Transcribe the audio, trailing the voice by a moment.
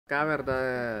acá,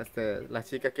 ¿verdad? Las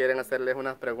chicas quieren hacerles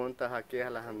unas preguntas aquí a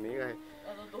las amigas.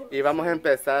 Y vamos a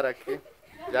empezar aquí,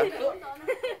 ¿ya?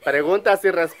 Preguntas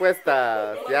y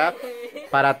respuestas, ¿ya?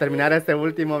 Para terminar este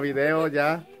último video,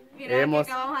 ya. Mira, que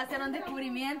acabamos de hacer un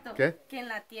descubrimiento. ¿Qué? Que en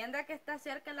la tienda que está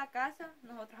cerca de la casa,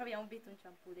 nosotros habíamos visto un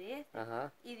champú de este.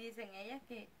 Ajá. Y dicen ellas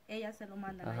que ellas se lo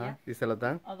mandan Ajá. allá. ¿Y se lo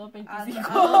dan? A A 2.25.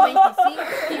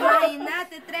 2.25.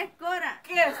 Imagínate, 3 coras.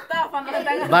 ¿Qué estafa nos están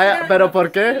haciendo? Vaya, ¿pero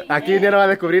por qué? Aquí vinieron a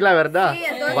descubrir la verdad. Sí,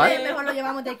 entonces ¿What? mejor lo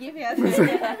llevamos de aquí, fíjate.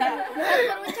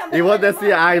 Y vos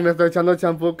decías, ay, me estoy echando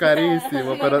champú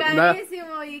carísimo, pero nada.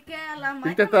 Carísimo, y que a la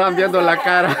Y te estaban viendo la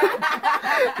cara.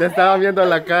 Te estaban viendo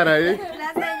la cara ahí.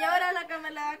 La señora la que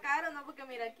me la da caro, no, porque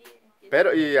mira aquí.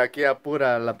 Pero, y aquí a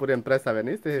la pura empresa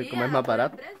veniste, Sí, como a es la más pura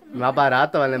barato. empresa, Más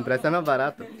barato, a la empresa es más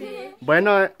barato. Sí.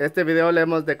 Bueno, este video le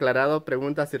hemos declarado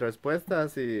preguntas y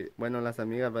respuestas y bueno, las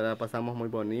amigas, ¿verdad? Pasamos muy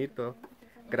bonito.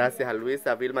 Gracias a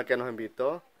Luisa, a Vilma que nos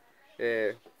invitó.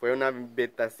 Fue una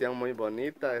invitación muy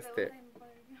bonita.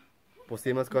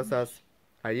 Pusimos cosas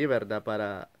allí, ¿verdad?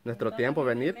 Para nuestro tiempo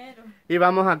venir. Y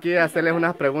vamos aquí a hacerles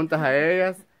unas preguntas a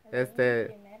ellas.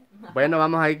 Bueno,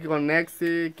 vamos ahí con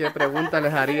Nexi. ¿Qué preguntas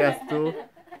les harías tú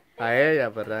a ella,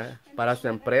 verdad? Para su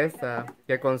empresa.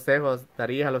 ¿Qué consejos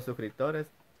darías a los suscriptores?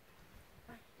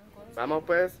 Vamos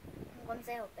pues. Un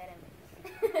consejo, espérenme.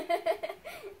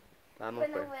 Vamos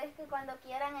Bueno, pues. pues que cuando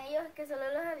quieran ellos, que solo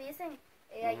los avisen.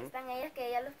 Aquí están ellas, que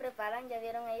ellas los preparan, ya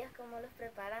vieron ellas cómo los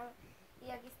preparan.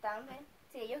 Y aquí están, ¿ven?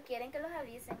 Si ellos quieren que los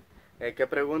avisen. ¿Qué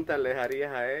preguntas les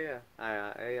harías a ella?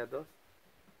 A ellas dos.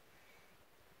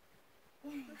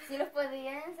 Si los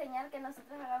podrían enseñar que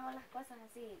nosotros hagamos las cosas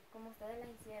así, como ustedes las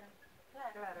hicieron.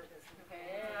 Claro que sí.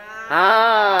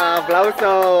 ¡Ah!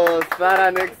 ¡Aplausos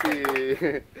para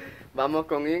Nexi! Vamos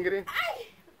con Ingrid.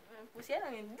 Me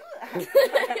pusieron en duda.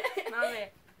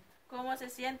 Mami, ¿cómo se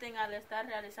sienten al estar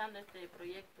realizando este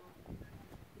proyecto?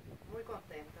 Muy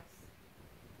contentas,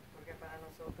 porque para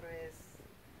nosotros es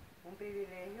un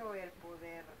privilegio el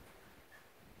poder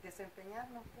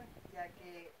desempeñarnos, pues, ya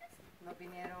que nos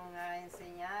vinieron a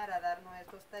enseñar, a darnos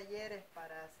estos talleres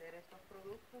para hacer estos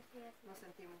productos. Nos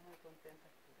sentimos muy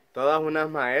contentas por eso. Todas unas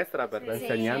maestras, ¿verdad? Sí.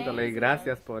 Enseñándole y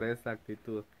gracias por esa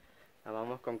actitud.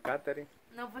 Vamos con Katherine.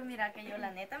 No, pues mira que yo la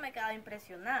neta me quedaba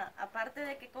impresionada. Aparte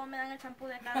de que como me dan el champú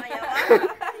de cara allá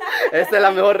abajo. Esa es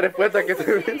la mejor respuesta que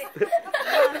tuviste.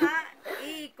 Ajá,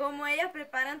 y como ellas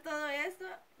preparan todo esto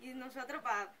y nosotros,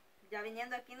 ya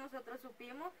viniendo aquí, nosotros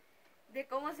supimos de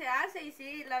cómo se hace y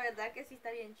sí, la verdad que sí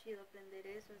está bien chido aprender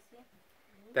eso, sí.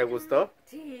 ¿Te gustó?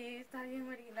 Sí, está bien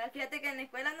original. Fíjate que en la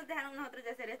escuela nos dejaron nosotros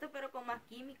de hacer esto, pero con más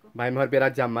químicos. Vaya, mejor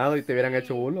hubieras llamado y te hubieran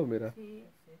hecho uno, mira. Sí.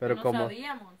 Pero No como...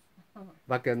 sabíamos.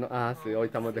 Va que no... Ah, sí, hoy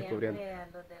estamos descubriendo. Siempre a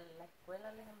los de la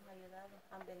escuela les hemos ayudado,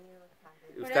 han venido.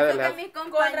 Por Ustedes eso que les... mis Con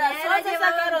compañeras razón se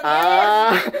llevaban sacaron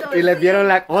Ah, y les vieron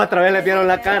la... ¿Otra vez les vieron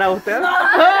la cara a ustedes?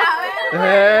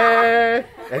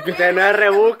 Es que ustedes no se No,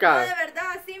 rebucan. de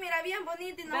verdad, sí, mira, bien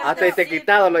bonito y nosotros... Hasta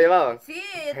etiquetado lo llevaban. Sí,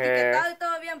 etiquetado y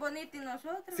todo bien bonito y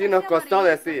nosotros... Sí nos hacíamos costó,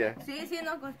 amarillito. decía. Sí, sí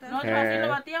nos costó. Nosotros así lo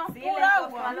batíamos Sí, pura les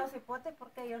costó a agua. los hipotes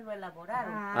porque ellos lo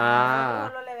elaboraron. Ah.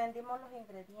 Nosotros solo le vendimos los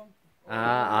ingredientes.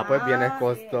 Pues bien les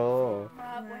costó.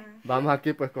 Ah, pues. Vamos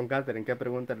aquí pues con Katherine. ¿Qué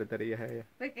pregunta le dirías a ella?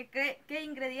 Pues, ¿qué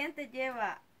ingredientes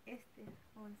lleva este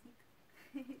jaboncito?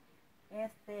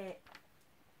 Este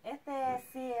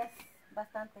sí es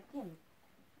bastante químico.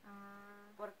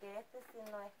 Porque este sí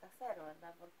no es casero,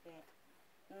 ¿verdad? Porque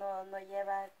no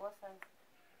lleva cosas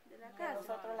De la que casa.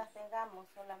 nosotros las tengamos,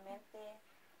 solamente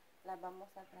las vamos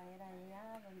a traer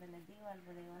allá donde les digo, al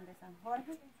bodegón de San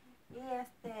Jorge. Y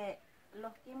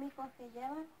los químicos que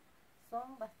llevan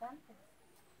son bastantes.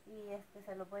 Y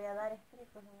se los voy a dar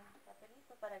escritos en un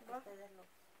papelito para que ustedes lo...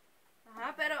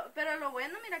 Ajá, pero lo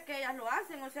bueno, mira que ellas lo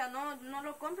hacen, o sea, no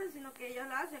lo compran, sino que ellos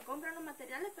lo hacen, compran los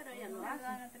materiales, pero ellas lo hacen.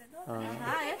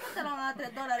 Ajá, esto te lo van a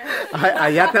dar $3.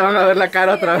 Allá te van a ver la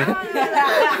cara otra vez.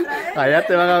 Allá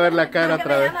te van a ver la cara Lo que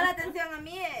otra me vez. llama la atención a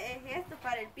mí es esto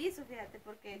para el piso, fíjate,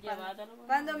 porque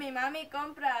cuando mi mami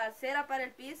compra cera para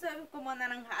el piso es como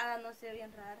anaranjada, no sé,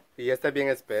 bien rara. Y esta es bien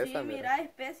Sí, espesa, mira,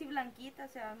 espesa y blanquita, o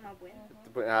sea, más buena.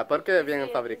 Porque es bien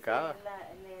fabricada.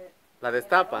 La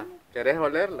destapa. ¿Querés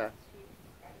olerla?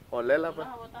 Olerla pues.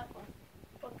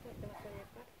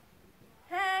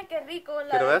 Qué rico,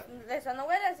 ¿Quiero ver? de esa no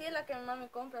huele así, es la que mi mami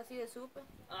compra así de súper.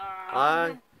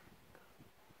 Ay.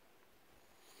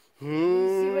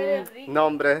 huele rico. No,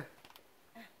 hombre.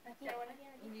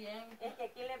 Bien. Es que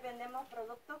aquí les vendemos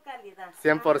producto calidad.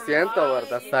 100%,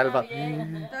 ¿verdad? Salva.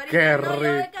 Ahorita Qué no, yo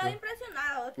me rico. quedo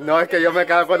impresionado. No, es que yo me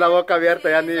quedo con la boca abierta,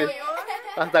 ya ni... Sí,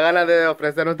 Hasta ganas de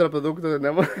ofrecer nuestro producto,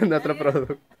 tenemos nuestro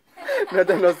producto. No es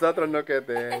de nosotros, no que es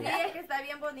de Sí, ella. es que está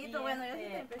bien bonito. Y Bueno, yo sí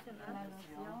estoy la impresionada.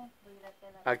 loción,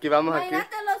 fíjate la Aquí vamos, aquí.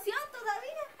 Imagínate loción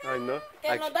todavía. Ay, no. Que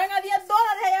Aquí. nos dan a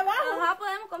 $10 allá abajo. Ajá,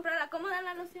 podemos comprarla. ¿Cómo dan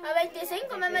la loción? A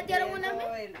 25 me metieron una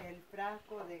vez. El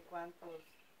frasco de cuántos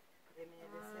de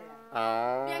millones sea.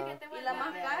 Ah, ¿Y la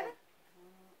más cara?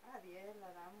 A 10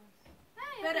 la damos.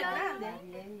 Pero es grande. A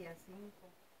 10 y a 5.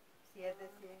 7,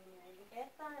 100 y ahí.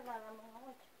 esta la damos a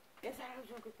 8. Esa es la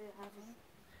loción que ustedes hacen.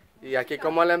 ¿y aquí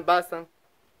cómo la envasan?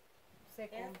 Se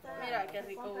Esta, compra. Mira qué se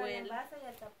rico compra el huele. envase y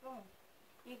el tapón.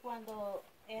 Y cuando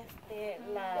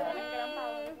la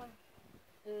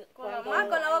Con la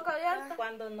boca abierta.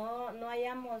 cuando no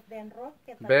hayamos de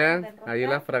enrosque, tapón de Ven, enroscar, ahí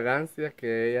la fragancia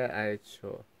que ella ha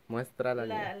hecho. Muéstrala.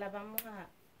 la vamos a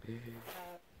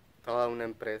Toda una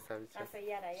empresa, bicho.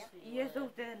 sellar allá. Y eso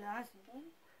ustedes la hacen.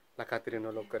 La Catherine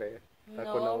no lo cree. Está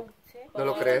No, con la- Sí. ¿No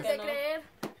lo ¿Cómo crees? que no?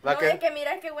 ¿Va No, que? es que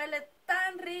mira que huele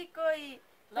tan rico y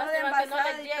todo Lástima que no envasado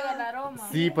les y llega todo. el aroma.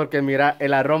 Sí, porque mira,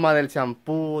 el aroma del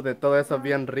champú, de todo eso es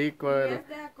bien rico. Y El,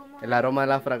 este es como el aroma de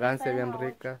la fragancia es bien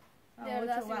rica. de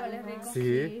verdad sí huele rico.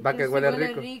 Sí, va que huele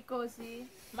rico. rico, sí.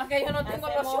 Más que yo no tengo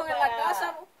Hacemos loción en la para-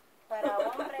 casa. Para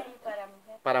hombre y para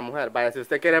mujer. Para mujer, vaya, si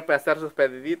usted quiere pues, hacer sus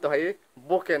pediditos ahí,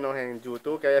 búsquenos en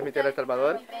YouTube, que hay mi tierra El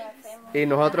Salvador, y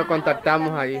nosotros contactamos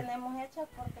Ahorita ahí no tenemos hechas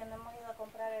porque no hemos ido a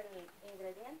comprar el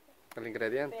ingrediente, el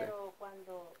ingrediente. pero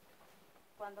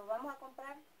cuando vamos a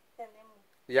comprar tenemos.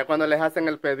 Y ya cuando les hacen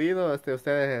el pedido,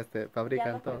 ustedes Ya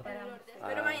fabrican lo todo. preparamos. Pero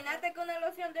Ah. imagínate que una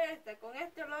loción de con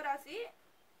este olor así,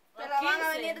 te la van a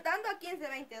venir dando a 15,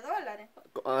 20 dólares.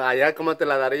 Allá, ¿cómo te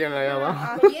la darían allá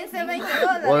abajo? A 15, 20 ¿O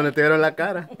dólares. donde te dieron la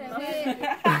cara? Sí.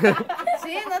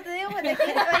 Sí, no te digo que de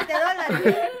 15, 20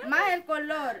 dólares. Más el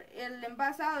color, el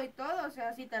envasado y todo, o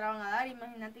sea, sí te la van a dar.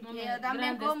 Imagínate que ellos dan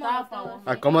bien grande cómodo estafa, todo. vos.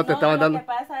 ¿A cómo te No, estaban lo dando? que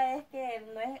pasa es que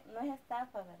no es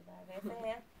estafa, ¿verdad? A veces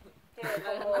es que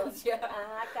como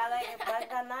cada van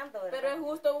ganando, ¿verdad? Pero es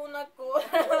justo una cosa.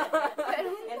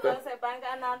 Entonces van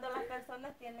ganando las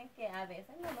personas, tienen que, a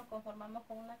veces no nos conformamos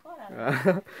con una cosa, ¿no?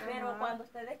 Ah, Pero cuando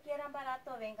ustedes quieran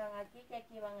barato, vengan aquí, que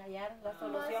aquí van a hallar la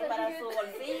solución para su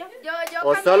bolsillo. Yo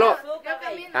O camino, solo- yo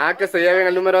camino. Ah, que se lleven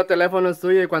el número de teléfono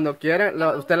suyo y cuando quieran,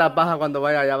 usted las baja cuando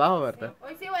vaya allá abajo, ¿verdad?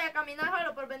 Hoy sí voy a caminar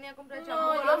solo por venir a comprar champú.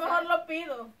 No, yo mejor lo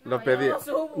pido. Lo pedí. lo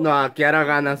subo. No, aquí ahora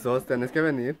ganas sos, tenés que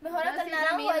venir. Mejor hasta el sí naranjo,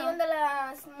 camino. ahí donde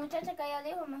las muchachas que ella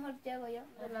dijo, mejor llego yo.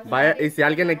 Vaya, y si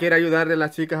alguien le quiere ayudar de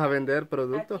las chicas a vender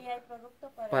productos, Aquí hay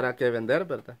productos ¿para qué vender,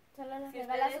 verdad? Solo les Si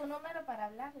regala ustedes- su número para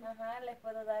hablar. Ajá, les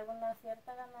puedo dar una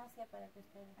cierta ganancia para que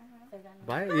ustedes se ganen.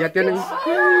 Vaya, y ya tienen...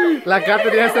 La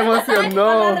Catherine ya se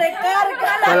emocionó.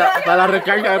 Para la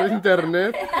recarga de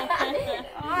internet.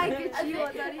 Ay, qué chivo,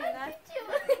 está original.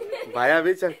 Vaya,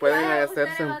 bichas, pueden hacer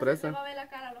su empresa. Va a ver la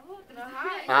cara a los otros.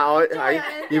 Ah, ahí.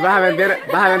 Y vas a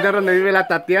vender donde vive la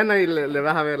Tatiana y le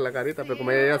vas a ver la carita, pero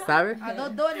como ella ya sabe. A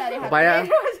 $2. Vaya.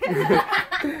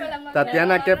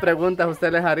 Tatiana, ¿qué preguntas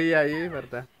usted les haría ahí,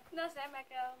 verdad? No sé, me ha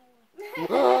quedado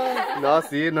muy... No,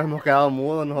 sí, nos hemos quedado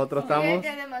mudos, nosotros Es estamos. que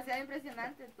es demasiado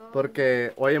impresionante todo.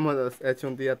 Porque hoy hemos hecho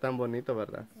un día tan bonito,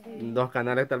 ¿verdad? Los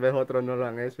canales tal vez otros no lo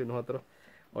han hecho y nosotros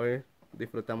hoy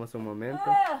disfrutamos un momento.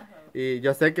 Y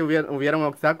yo sé que hubieron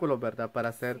obstáculos, ¿verdad? Para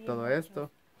hacer Sí, todo muchos.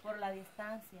 esto. Por la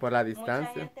distancia. Por la Mucha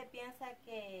distancia. gente piensa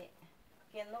que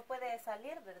no puede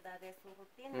salir, ¿verdad? De su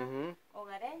rutina Ujú.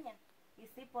 hogareña. Y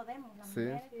sí podemos, las Sí.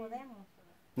 mujeres podemos.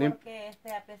 Ni- Porque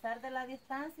a pesar de la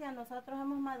distancia, nosotros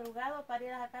hemos madrugado para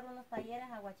ir a sacar unos talleres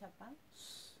a Huachapán.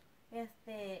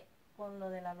 Con lo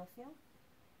de la loción.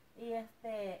 Y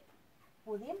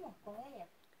pudimos con ella.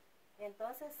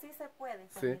 Entonces sí se puede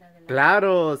Sí, salir adelante.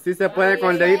 claro, sí se puede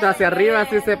con el sí, dedito hacia sí. arriba,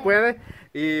 sí se puede.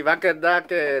 Y va a quedar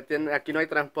que aquí no hay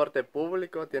transporte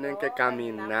público, tienen No, que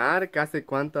caminar casi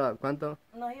cuánto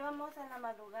Nos íbamos en la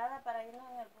madrugada para irnos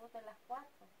en el bus de las 4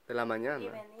 de la y mañana.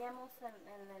 veníamos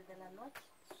en el de la noche.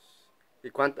 ¿Y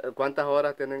cuántas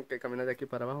horas tienen que caminar de aquí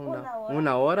para abajo? Una hora.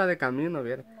 Una hora de camino,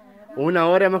 ¿vieron? Una hora. Una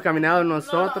hora hemos caminado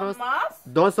nosotros. No, más.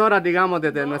 2 horas, digamos,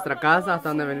 desde nuestra casa hasta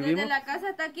donde Desde vivimos. la casa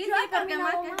hasta aquí, sí, porque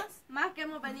más que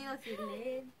hemos venido así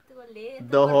lento.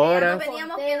 2 porque ya horas. nos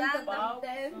veníamos quedando.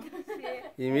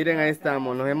 Sí. Y miren, ahí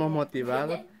estamos, nos hemos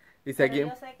motivado y Pero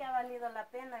seguimos. yo sé que ha valido la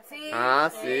pena. Sí. Ah,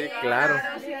 sí, claro.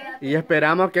 sí. Y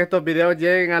esperamos que estos videos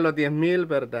lleguen a los 10,000,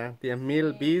 ¿verdad?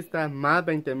 10,000 vistas, más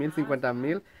 20,000,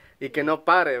 50,000. Y que no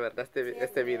pare, ¿verdad?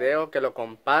 Este video, que lo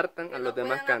compartan a Que los nos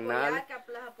demás puedan canales. apoyar,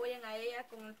 que las apoyen a ellas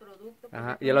con el producto.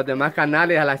 Ajá. Y a los demás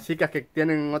canales, a las chicas que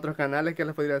tienen otros canales, ¿qué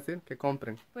les podría decir? Que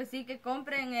compren. Pues sí, que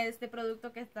compren este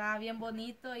producto que está bien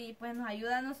bonito y pues nos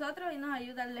ayuda a nosotros y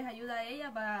les ayuda a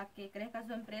ella para que crezca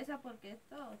su empresa porque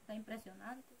esto está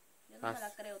impresionante. Yo no me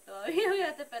la creo todavía,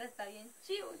 fíjate, pero está bien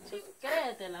chivo, chivo.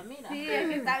 Créetela, mira. Sí, es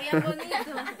que está bien bonito.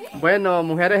 Bueno,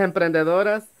 mujeres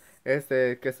emprendedoras,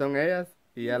 que son ellas,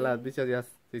 y ya las bichas ya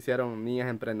se hicieron niñas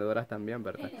emprendedoras también,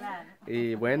 ¿verdad? Claro.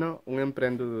 Y bueno, un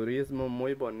emprendedurismo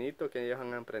muy bonito que ellos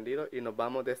han emprendido y nos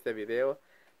vamos de este video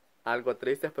algo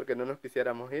tristes porque no nos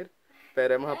quisiéramos ir,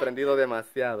 pero hemos aprendido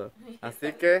demasiado.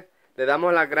 Así que le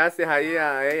damos las gracias ahí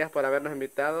a ellas por habernos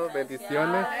invitado.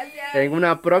 Bendiciones. En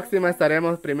una próxima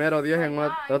estaremos, primero Dios, en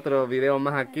otro video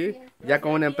más aquí, ya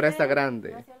con una empresa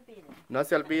grande. No se olviden. No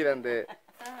se olviden de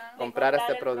comprar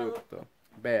este producto.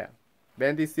 Vea.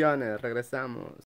 Bendiciones. Regresamos.